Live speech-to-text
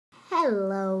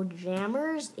Hello,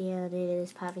 Jammers, and it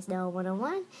is Pappy Snow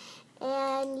 101.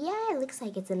 And yeah, it looks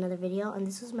like it's another video, and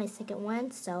this was my second one,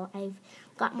 so I've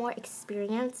got more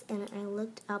experience, and I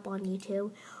looked up on YouTube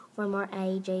for more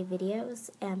IAJ videos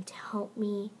to help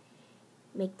me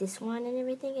make this one and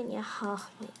everything. And yeah, my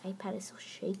iPad is so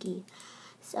shaky.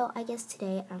 So I guess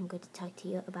today I'm going to talk to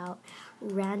you about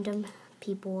random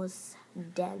people's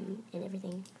den and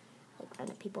everything, like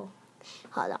random people.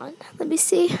 Hold on, let me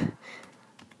see.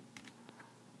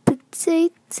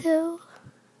 Potato.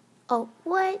 Oh,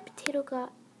 what? Potato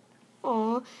got.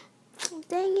 Aw,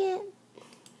 dang it.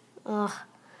 Oh,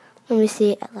 let me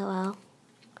see. LOL.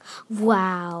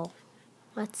 Wow,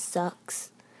 that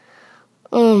sucks.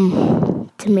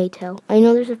 Tomato. I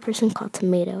know there's a person called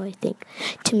Tomato, I think.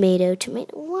 Tomato.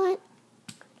 What?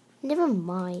 Never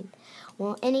mind.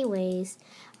 Well, anyways,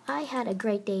 I had a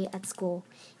great day at school,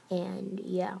 and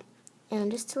yeah. And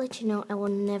just to let you know, I will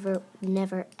never,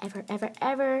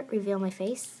 ever reveal my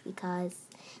face because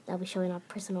that'll be showing off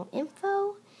personal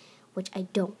info, which I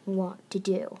don't want to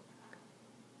do.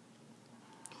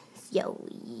 Yo,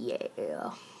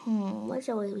 yeah. What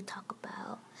shall we talk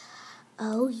about?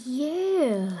 Oh,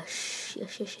 yeah. Shh.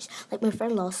 Like, my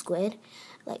friend Lost Squid,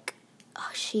 like,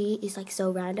 she is, like,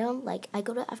 so random. Like, I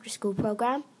go to after-school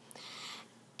program,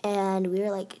 and we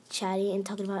were, like, chatting and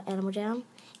talking about Animal Jam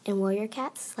and Warrior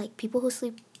Cats. Like, people who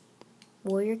sleep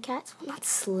Warrior Cats, well, not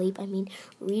sleep, I mean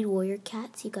read Warrior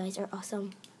Cats. You guys are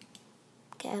awesome.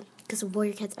 Okay, because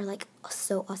Warrior Cats are, like,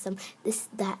 so awesome.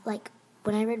 Like,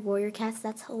 when I read Warrior Cats,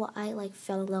 that's how I, like,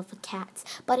 fell in love with cats.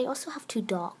 But I also have 2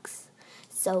 dogs.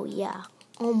 So, yeah.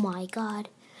 Oh, my God.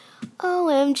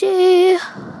 OMG.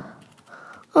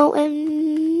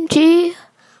 OMG.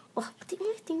 Oh, but the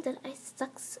only thing that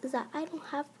sucks is that I don't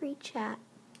have free chat.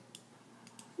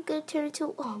 I'm gonna turn it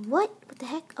to, oh, what? What the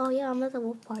heck? Oh, yeah, I'm at the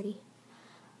wolf party.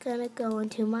 Gonna go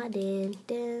into my den.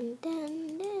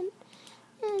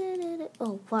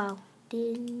 Oh, wow.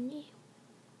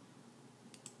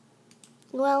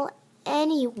 Well,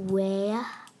 anyway,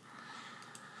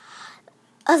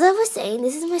 as I was saying,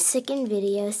 this is my second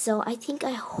video, so I think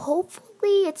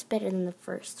hopefully it's better than the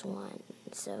first one.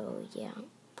 So, yeah.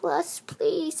 Plus,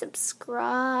 please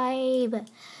subscribe,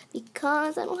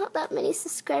 because I don't have that many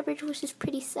subscribers, which is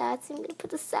pretty sad, so I'm gonna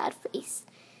put the sad face.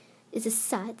 It's a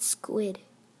sad squid.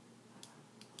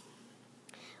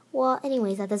 Well,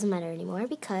 anyways, that doesn't matter anymore,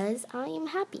 because I am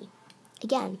happy.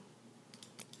 Again.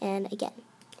 And again.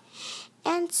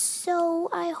 And so,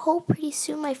 I hope pretty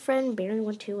soon my friend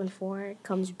Baron1214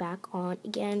 comes back on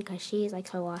again, because she is, like,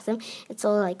 so awesome. It's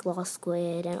all, like, Lost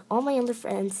Squid, and all my other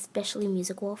friends, especially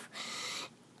Music Wolf.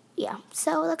 Yeah,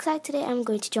 so it looks like today I'm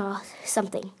going to draw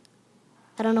something.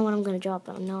 I don't know what I'm going to draw,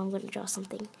 but I know I'm going to draw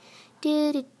something.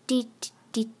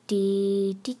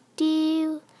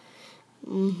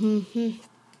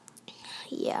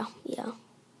 Yeah.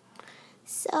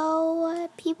 So,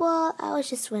 people, I was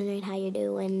just wondering how you're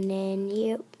doing, and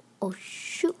you... Oh,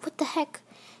 shoot, what the heck?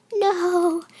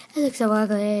 No! It looks so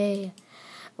ugly.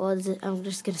 Well, I'm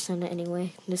just gonna send it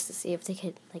anyway, just to see if they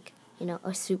could, like, you know,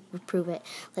 or reprove it.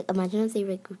 Like, imagine if they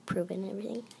reprove it and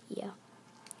everything. Yeah.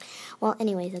 Well,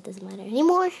 anyways, that doesn't matter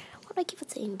anymore. What do I keep on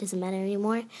saying? It doesn't matter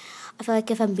anymore. I feel like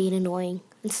if I'm being annoying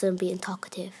instead of being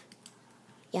talkative,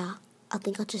 yeah, I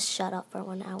think I'll just shut up for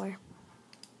 1 hour.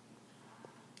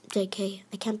 JK,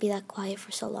 I can't be that quiet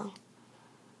for so long.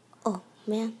 Oh,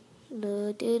 man.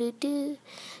 So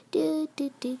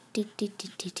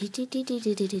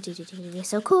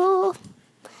cool.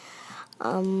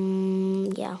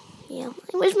 Yeah.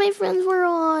 I wish my friends were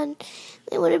on.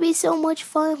 It would be so much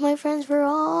fun if my friends were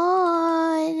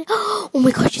on. Oh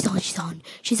my God, she's on.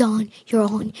 You're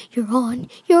on.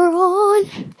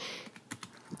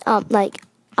 Like,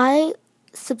 I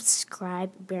subscribe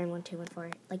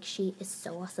Baron1214. Like, she is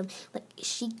so awesome. Like,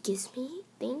 she gives me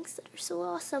things that are so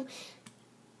awesome.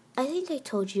 I think I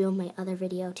told you in my other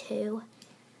video too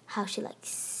how she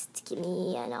likes to give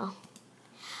me, you know.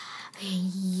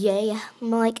 Yay. I'm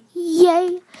like,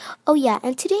 yay. Oh yeah,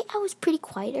 and today I was pretty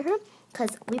quiet to her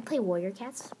because we play Warrior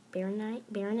Cats. Baron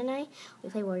and I, we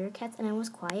play Warrior Cats, and I was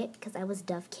quiet because I was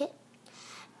Dove Kit.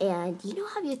 And you know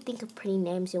how you think of pretty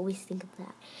names, you always think of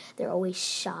that. They're always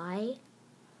shy.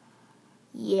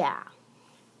 Yeah.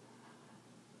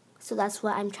 So that's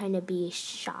why I'm trying to be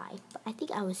shy. But I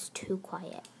think I was too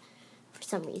quiet for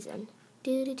some reason.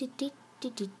 Anything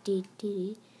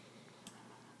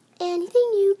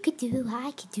you could do,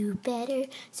 I could do better.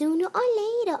 Sooner or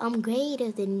later, I'm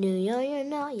greater than you. You're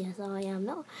not. Yes, I am.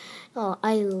 No. Oh,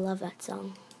 I love that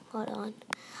song. Hold on.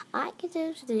 I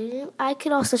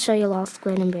could also show you Lost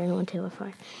Squid and Baron 1, 2, or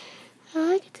 4.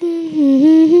 I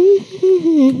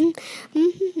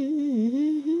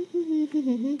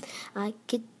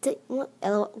get the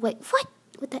wait, what?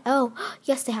 What the? Oh,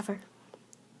 yes, they have her.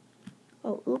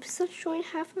 Oh, oops, I'm showing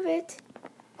half of it.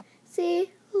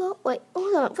 See, look, wait,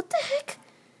 hold on, what the heck?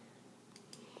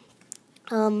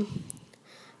 Do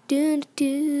do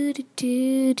do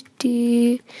do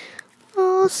do.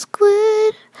 Oh,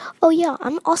 squid. Oh yeah,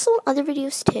 I'm also on other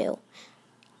videos too.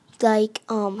 Like,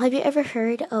 have you ever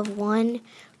heard of one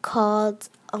called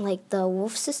like the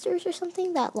Wolf Sisters or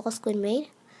something that Lost Squid made?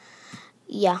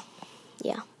 Yeah,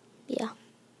 yeah, yeah.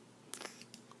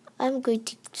 I'm going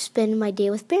to spend my day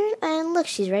with Baron, and look,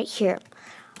 she's right here.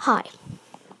 Hi.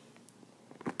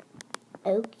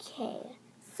 Okay.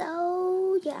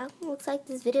 So, yeah, looks like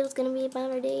this video is going to be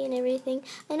about our day and everything.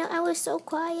 I know I was so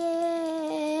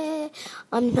quiet.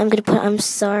 I'm going to put, I'm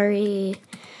sorry.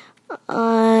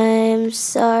 I'm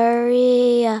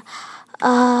sorry.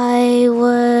 I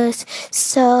was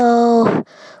so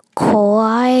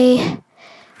quiet.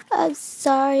 I'm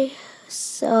sorry.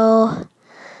 So,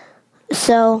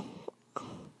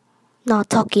 not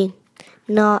talking.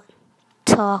 Not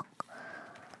talk.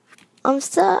 I'm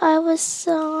sorry. I was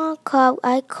so calm.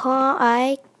 I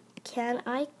calm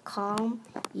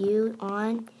you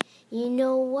on? You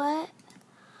know what?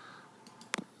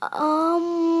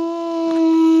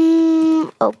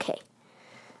 Okay.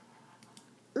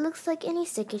 Looks like any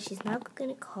second she's not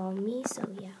gonna call me, so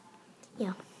yeah.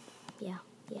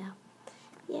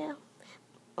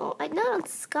 Oh, I'm not on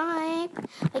Skype.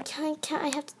 I can't, I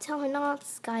have to tell her not on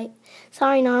Skype.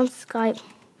 Sorry, not on Skype.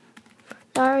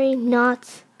 Sorry,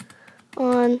 not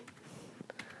on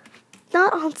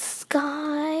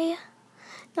Sky.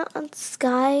 Not on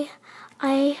Sky.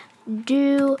 I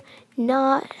do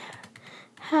not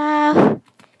have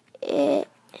it.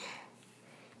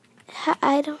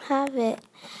 I don't have it.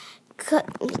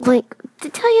 Like, to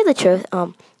tell you the truth,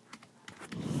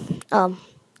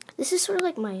 this is sort of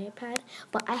like my iPad,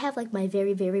 but I have like my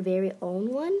very, very, very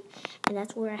own one, and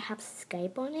that's where I have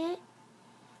Skype on it.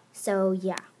 So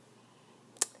yeah,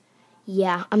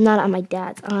 I'm not at my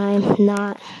dad's. I'm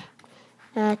not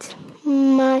at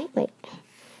my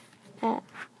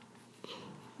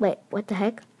wait, what the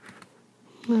heck?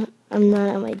 I'm not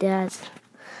at my dad's.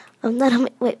 I'm not at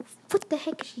my wait. What the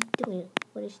heck is she doing?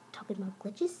 What is she talking about?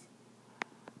 Glitches?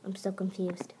 I'm so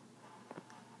confused.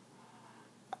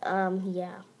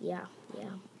 Yeah.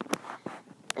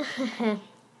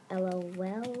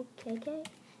 LOL, KK?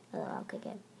 LOL,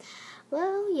 KK.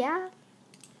 Well, yeah.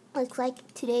 Looks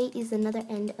like today is another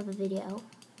end of a video.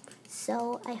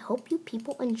 So, I hope you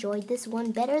people enjoyed this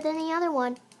one better than the other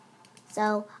one.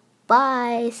 So,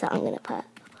 bye. So, I'm gonna put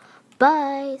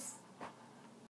bye.